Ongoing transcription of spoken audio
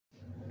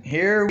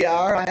Here we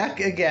are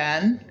back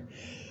again.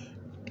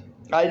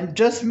 I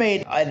just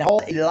made a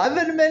whole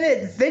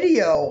 11-minute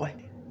video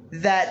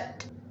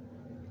that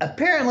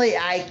apparently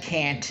I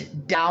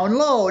can't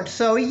download.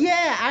 So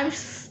yeah, I'm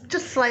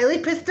just slightly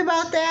pissed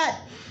about that.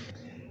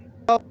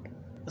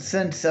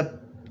 Since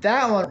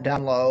that one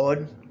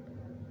download,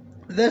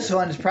 this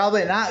one's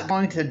probably not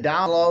going to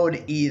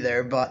download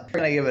either, but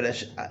we're gonna give it a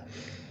shot.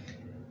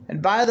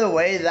 And by the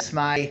way, that's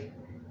my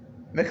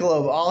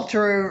Michelob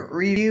Ultra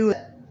review.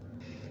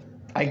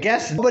 I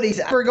guess nobody's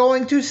ever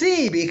going to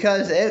see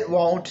because it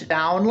won't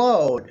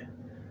download.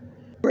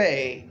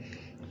 Great.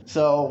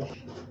 So,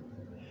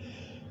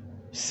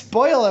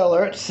 spoiler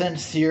alert,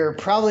 since you're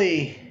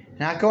probably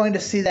not going to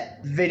see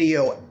that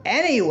video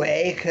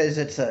anyway, because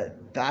it's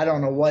I don't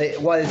know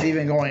what is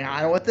even going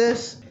on with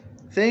this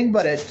thing,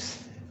 but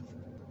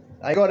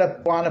I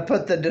want to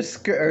put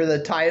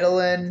the title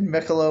in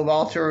Michelob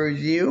Ultra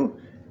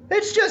review.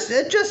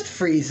 It just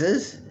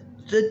freezes.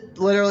 It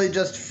literally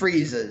just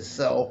freezes.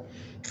 So,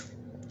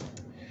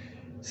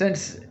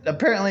 since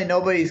apparently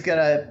nobody's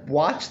gonna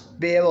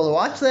be able to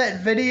watch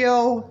that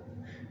video,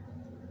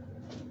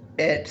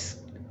 it's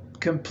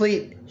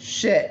complete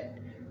shit.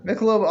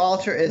 Michelob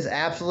Ultra is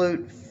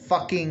absolute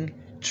fucking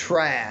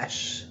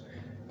trash.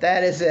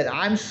 That is it.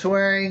 I'm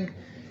swearing,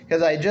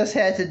 because I just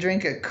had to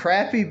drink a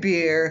crappy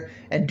beer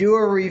and do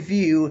a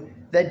review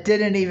that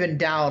didn't even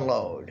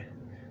download.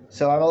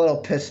 So I'm a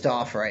little pissed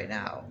off right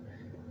now.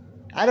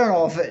 I don't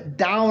know if it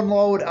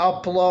download,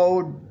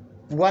 upload,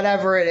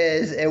 whatever it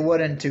is, it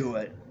wouldn't do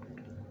it.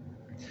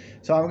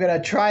 So I'm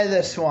going to try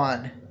this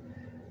one.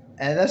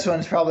 And this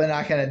one's probably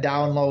not going to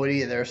download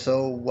either,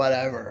 so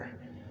whatever.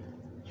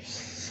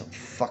 So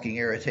fucking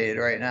irritated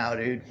right now,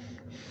 dude.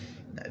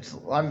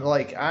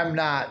 I'm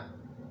not.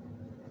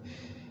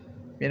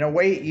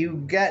 Wait,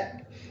 you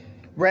get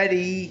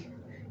ready,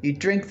 you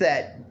drink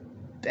that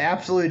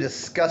absolutely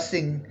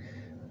disgusting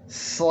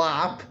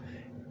slop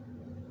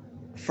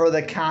for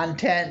the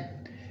content,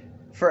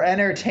 for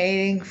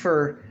entertaining,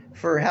 for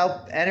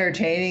help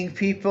entertaining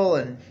people,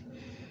 and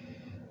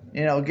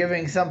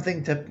giving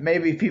something to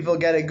maybe people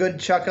get a good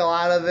chuckle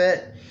out of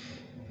it.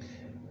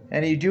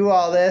 And you do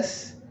all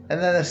this, and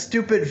then the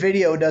stupid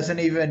video doesn't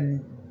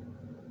even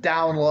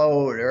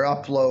download or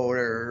upload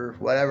or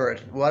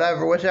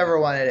whichever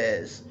one it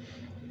is.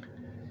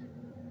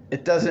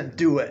 It doesn't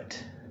do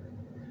it.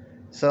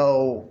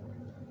 So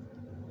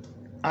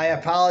I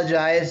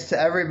apologize to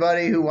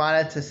everybody who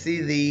wanted to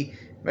see the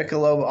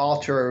Michelob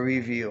Ultra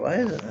review. Why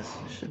isn't this?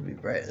 It should be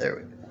bright. There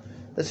we go.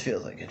 This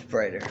feels like it's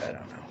brighter. I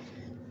don't know.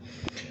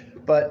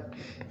 But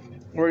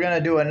we're going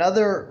to do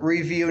another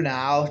review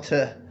now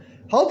to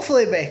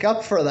hopefully make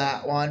up for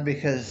that one,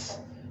 because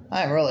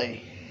I'm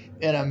really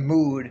in a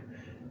mood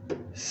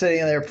sitting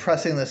there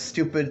pressing the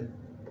stupid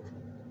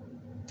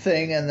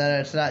thing and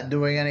then it's not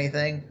doing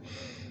anything.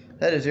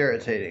 That is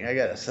irritating, I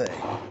gotta say.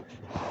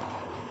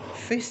 My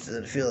face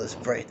doesn't feel as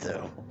bright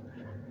though.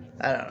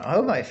 I don't know. I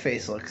hope my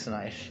face looks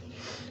nice.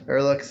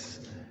 Or looks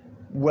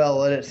well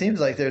lit. It seems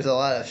like there's a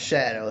lot of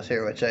shadows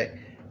here, which I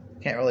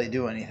can't really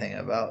do anything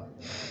about.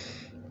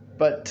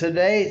 But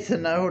today,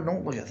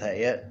 don't look at that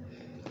yet.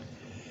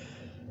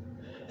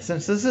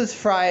 Since this is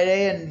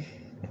Friday and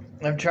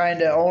I'm trying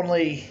to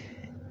only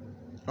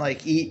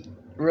eat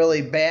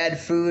really bad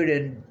food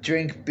and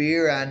drink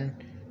beer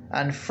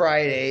on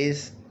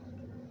Fridays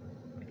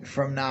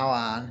from now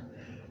on.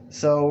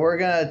 So we're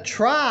gonna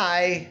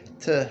try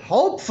to,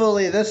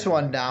 hopefully this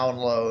one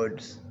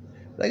downloads.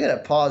 But I gotta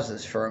pause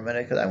this for a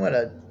minute because I'm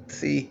gonna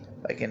see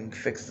if I can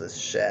fix this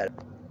shit.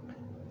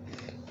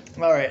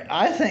 Alright,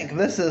 I think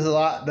this is a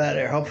lot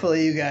better.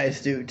 Hopefully you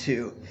guys do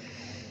too.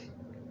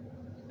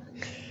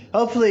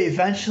 Hopefully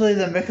eventually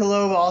the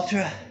Michelob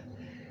Ultra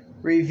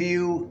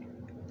review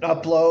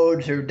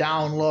uploads or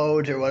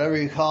downloads or whatever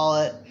you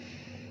call it.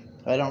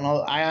 I don't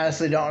know. I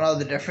honestly don't know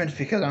the difference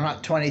because I'm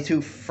not 22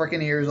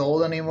 freaking years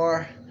old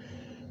anymore.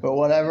 But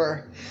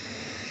whatever.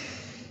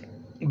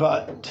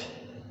 But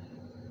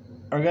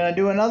we're going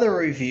to do another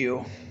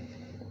review.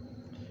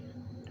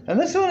 And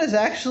this one is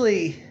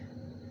actually,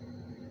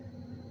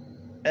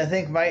 I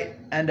think, might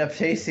end up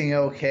tasting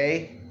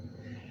okay.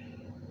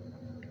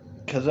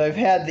 Because I've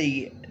had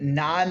the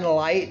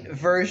non-light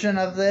version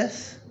of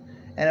this.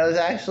 And it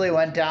actually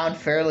went down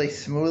fairly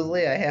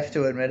smoothly, I have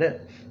to admit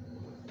it.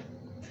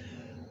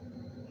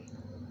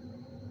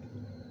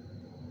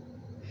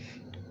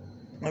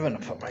 I'm going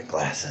to put my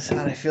glasses on.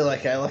 I feel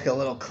like I look a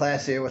little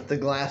classier with the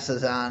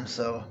glasses on,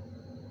 so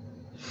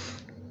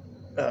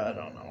I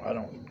don't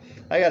know.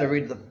 I got to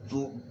read the...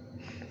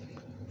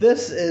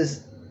 This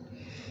is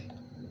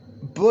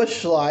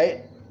Busch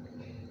Light.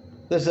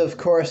 This is, of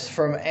course,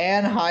 from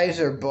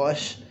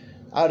Anheuser-Busch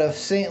out of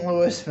St.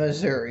 Louis,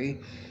 Missouri.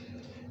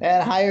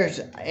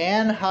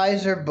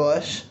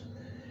 Anheuser-Busch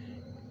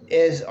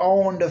is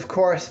owned, of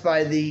course,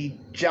 by the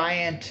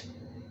giant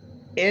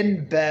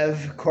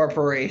InBev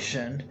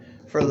Corporation,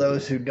 for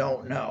those who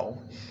don't know.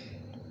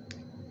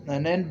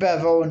 And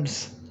InBev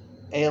owns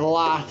a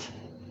lot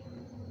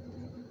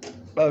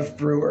of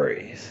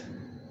breweries.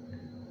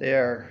 They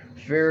are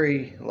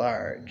very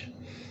large.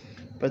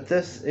 But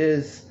this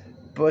is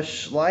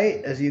Busch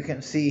Light, as you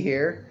can see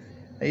here.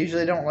 I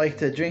usually don't like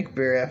to drink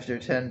beer after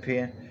 10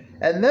 p.m.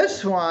 And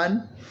this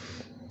one,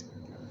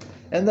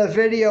 in the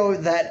video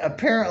that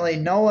apparently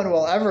no one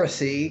will ever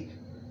see,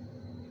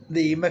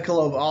 the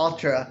Michelob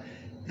Ultra,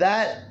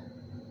 that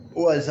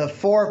was a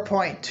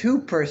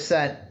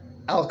 4.2%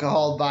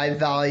 alcohol by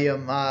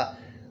volume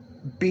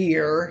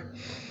beer.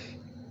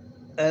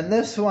 And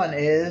this one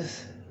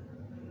is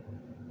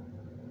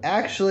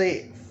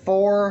actually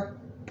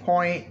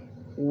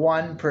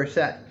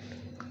 4.1%.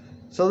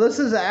 So this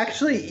is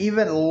actually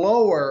even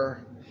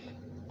lower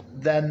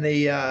than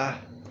the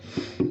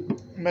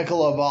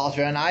Michelob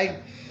Ultra. And I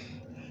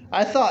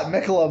thought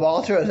Michelob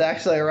Ultra was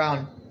actually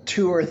around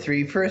 2 or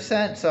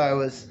 3%, so I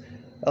was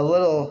a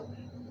little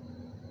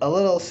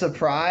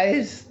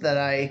surprised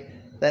that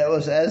it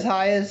was as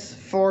high as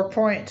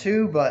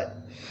 4.2, but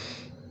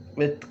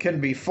it can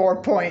be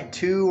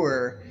 4.2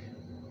 or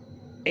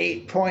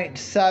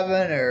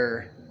 8.7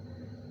 or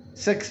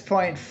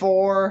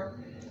 6.4,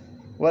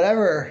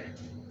 whatever.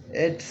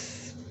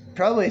 It's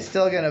probably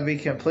still going to be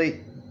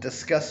complete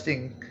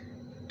disgusting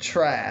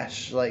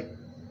trash. Like,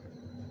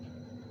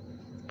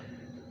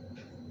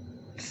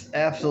 it's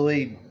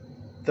absolutely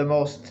the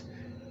most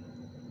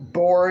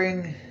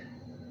boring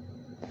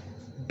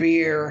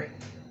beer.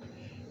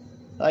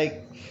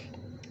 Like,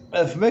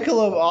 if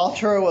Michelob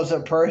Ultra was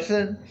a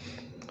person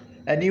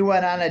and you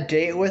went on a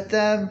date with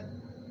them,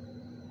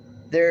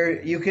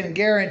 you can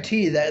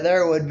guarantee that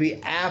there would be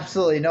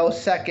absolutely no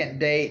second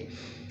date.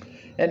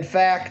 In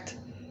fact,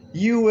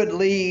 you would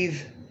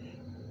leave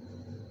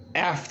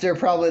after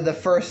probably the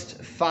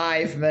first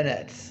 5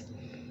 minutes.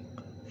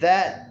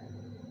 That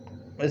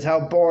is how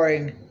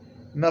boring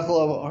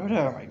Michelob... What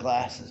are my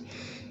glasses?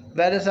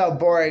 That is how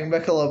boring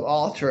Michelob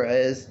Ultra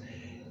is.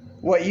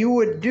 What you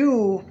would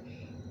do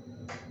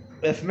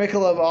if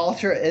Michelob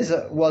Ultra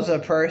was a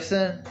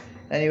person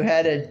and you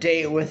had a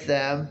date with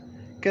them,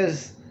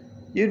 because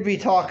you'd be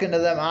talking to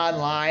them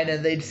online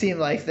and they'd seem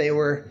like they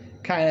were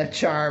kind of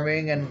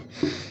charming, and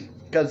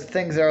because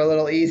things are a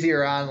little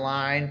easier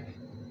online,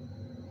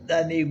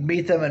 then you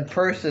meet them in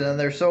person and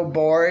they're so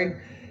boring.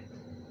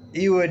 What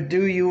you would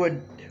do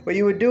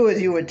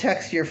is you would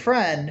text your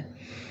friend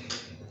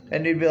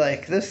and you'd be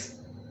like, this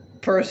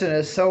person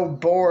is so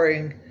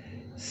boring.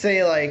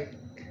 Say like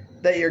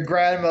that your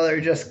grandmother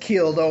just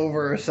keeled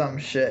over or some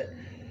shit.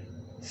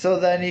 So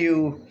then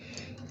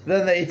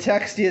they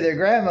text you their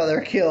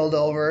grandmother keeled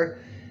over,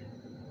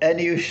 and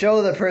you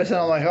show the person,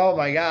 I'm like, oh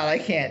my god, I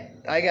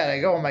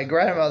gotta go. My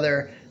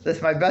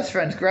best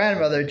friend's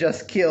grandmother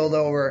just keeled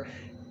over.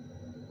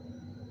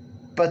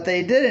 But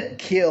they didn't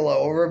keel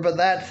over, but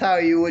that's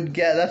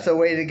a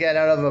way to get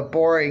out of a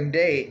boring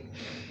date.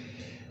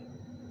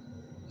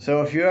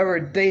 So if you ever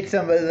date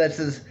somebody that's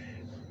as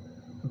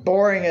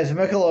boring as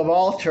Michelob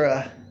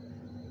Ultra,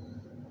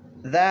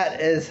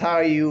 that is how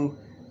you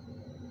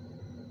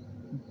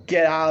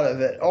get out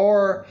of it.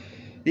 Or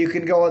you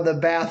can go in the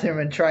bathroom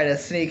and try to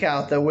sneak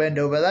out the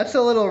window, but that's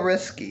a little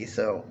risky.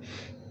 So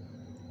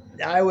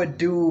I would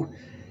do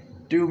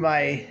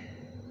my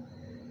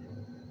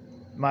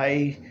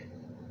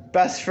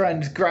best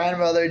friend's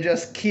grandmother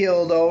just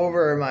keeled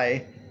over,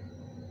 my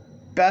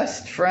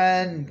best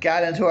friend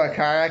got into a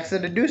car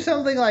accident, do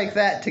something like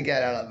that to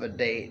get out of a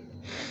date.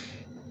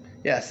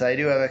 Yes, I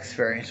do have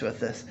experience with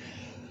this.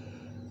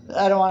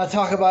 I don't want to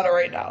talk about it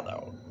right now,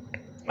 though.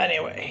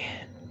 Anyway,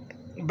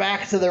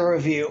 back to the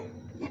review.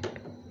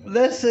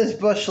 This is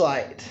Busch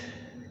Light,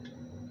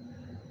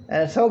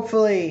 and it's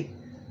hopefully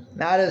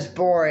not as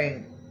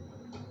boring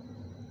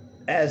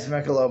as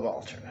Michelob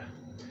Ultra.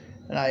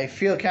 And I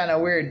feel kind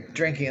of weird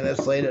drinking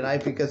this late at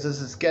night because this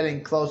is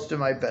getting close to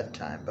my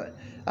bedtime. But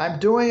I'm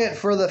doing it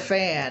for the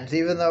fans,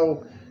 even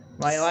though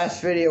my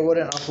last video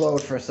wouldn't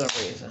upload for some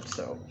reason.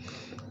 So,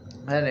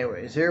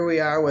 anyways, here we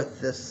are with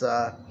this.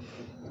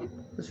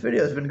 This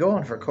video has been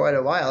going for quite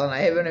a while, and I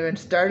haven't even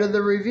started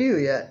the review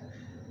yet.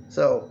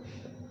 So,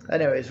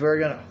 anyways, we're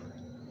gonna...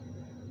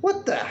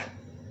 What the...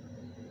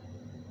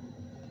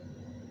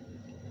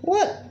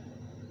 What?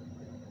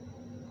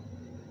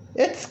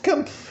 It's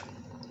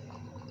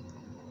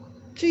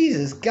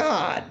Jesus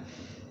God.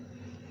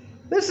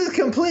 This is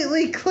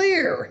completely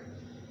clear.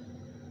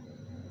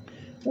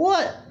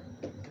 What?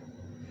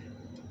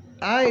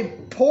 I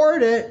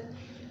poured it,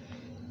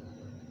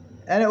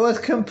 and it was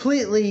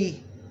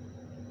completely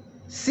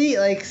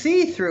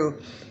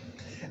see-through.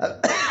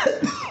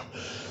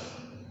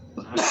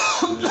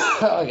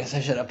 I guess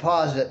I should have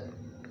paused it.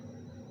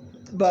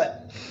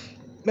 But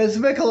this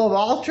Michelob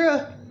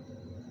Ultra,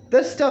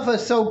 this stuff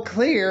is so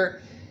clear.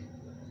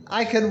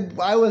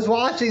 I was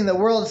watching the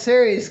World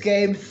Series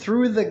game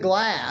through the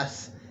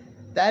glass.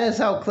 That is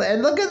how clear.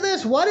 And look at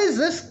this. What is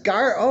this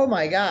oh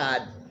my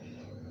god.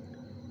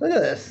 Look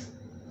at this.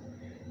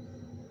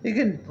 You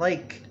can,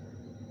 like...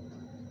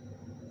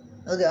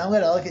 Okay, I'm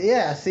gonna look at...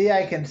 Yeah, see,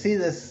 I can see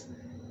this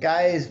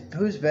guy's...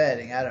 Who's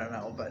batting? I don't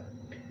know, but...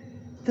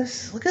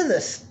 This... Look at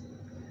this.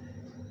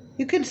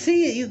 You can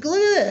see it. Look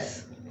at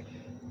this.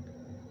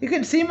 You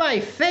can see my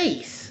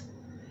face.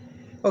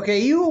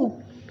 Okay,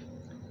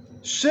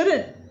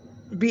 shouldn't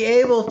be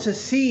able to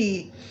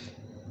see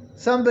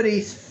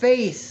somebody's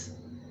face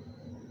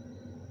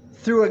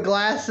through a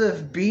glass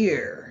of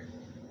beer.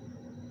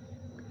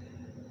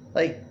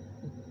 Like,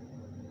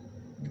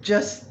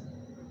 just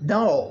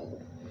no.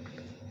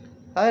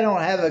 I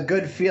don't have a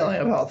good feeling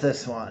about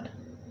this one.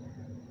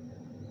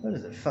 What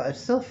is it? Five?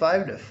 Still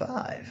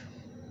 5-5.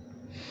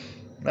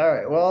 All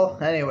right. Well,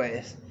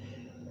 anyways,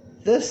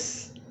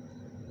 this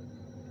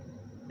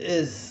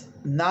is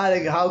not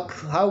how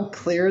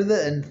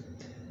clear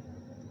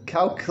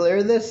how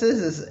clear this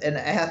is an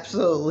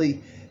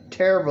absolutely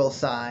terrible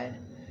sign.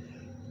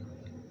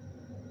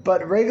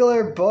 But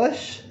regular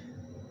Busch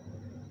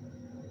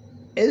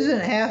isn't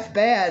half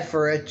bad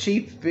for a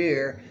cheap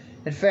beer.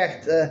 In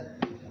fact, a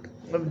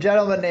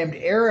gentleman named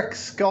Eric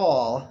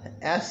Skull,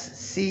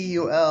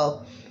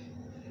 Scul,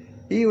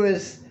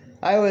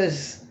 I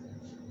was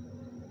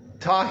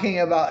talking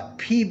about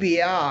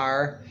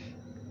PBR,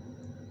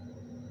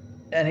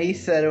 and he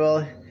said,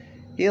 well,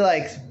 he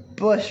likes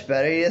Busch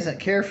better. He doesn't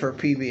care for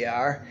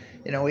PBR.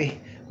 You know,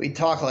 we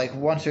talk like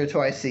once or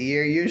twice a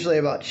year, usually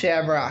about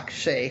Shamrock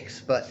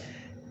Shakes, but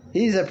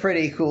he's a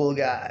pretty cool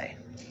guy.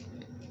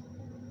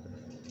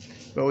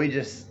 But we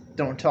just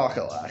don't talk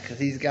a lot because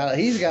he's got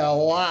a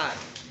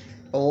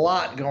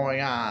lot going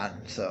on.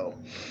 So,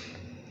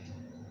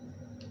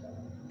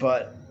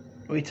 but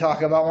we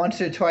talk about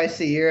once or twice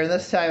a year, and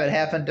this time it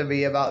happened to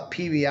be about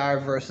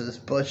PBR versus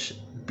Busch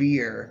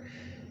beer.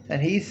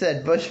 And he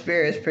said Busch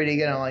beer is pretty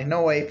good. I'm like,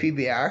 no way,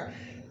 PBR.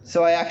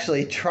 So I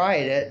actually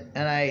tried it,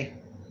 and I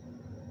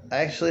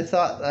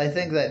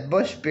think that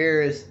Busch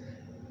beer is,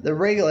 the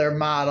regular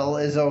model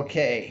is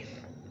okay.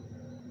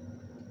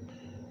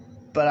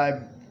 But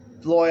I'm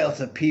loyal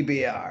to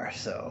PBR,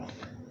 so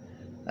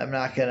I'm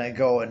not gonna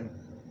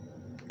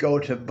go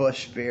to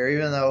Busch beer,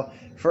 even though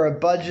for a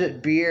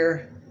budget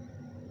beer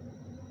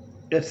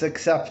it's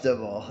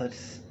acceptable.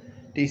 It's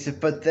decent.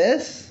 But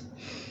this,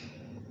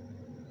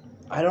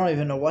 I don't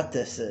even know what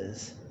this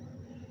is.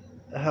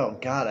 Oh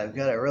God, I've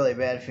got a really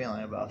bad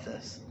feeling about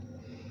this.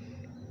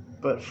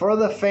 But for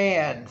the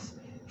fans,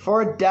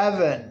 for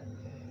Devin,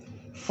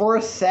 for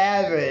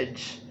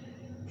Savage,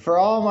 for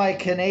all my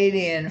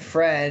Canadian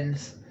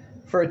friends,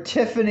 for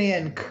Tiffany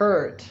and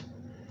Kurt,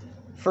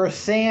 for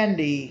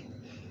Sandy,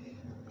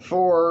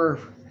 for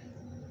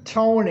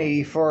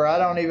Tony, for I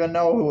don't even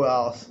know who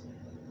else.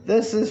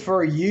 This is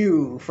for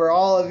you, for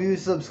all of you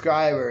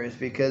subscribers,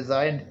 because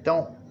I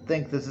don't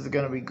think this is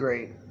going to be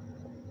great.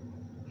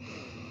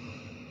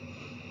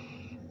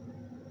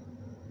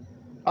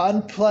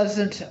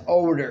 Unpleasant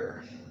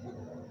odor.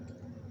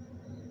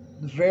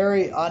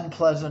 Very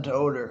unpleasant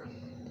odor.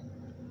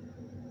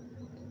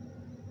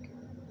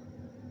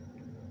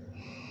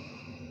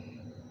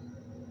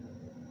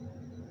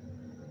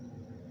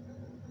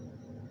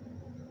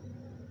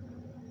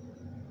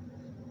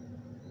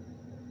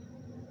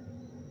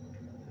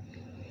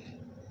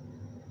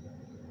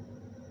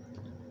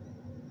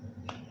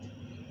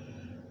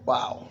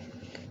 Wow.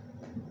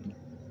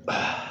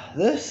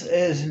 This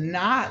is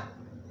not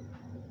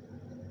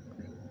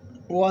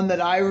one that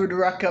I would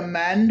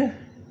recommend.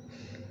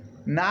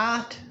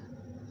 Not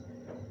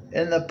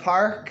in the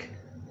park,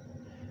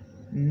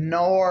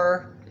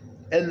 nor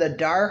in the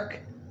dark,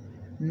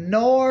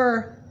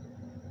 nor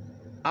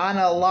on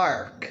a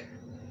lark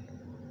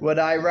would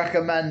I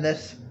recommend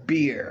this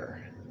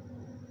beer.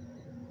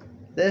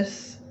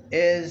 This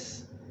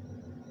is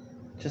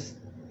just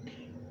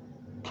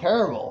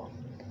terrible.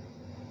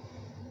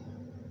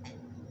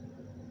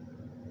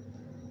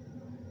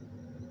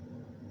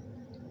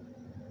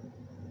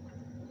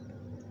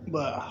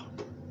 Ugh.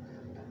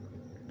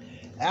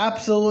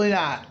 Absolutely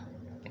not.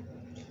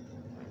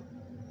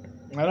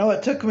 I know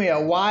it took me a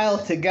while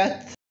to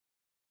get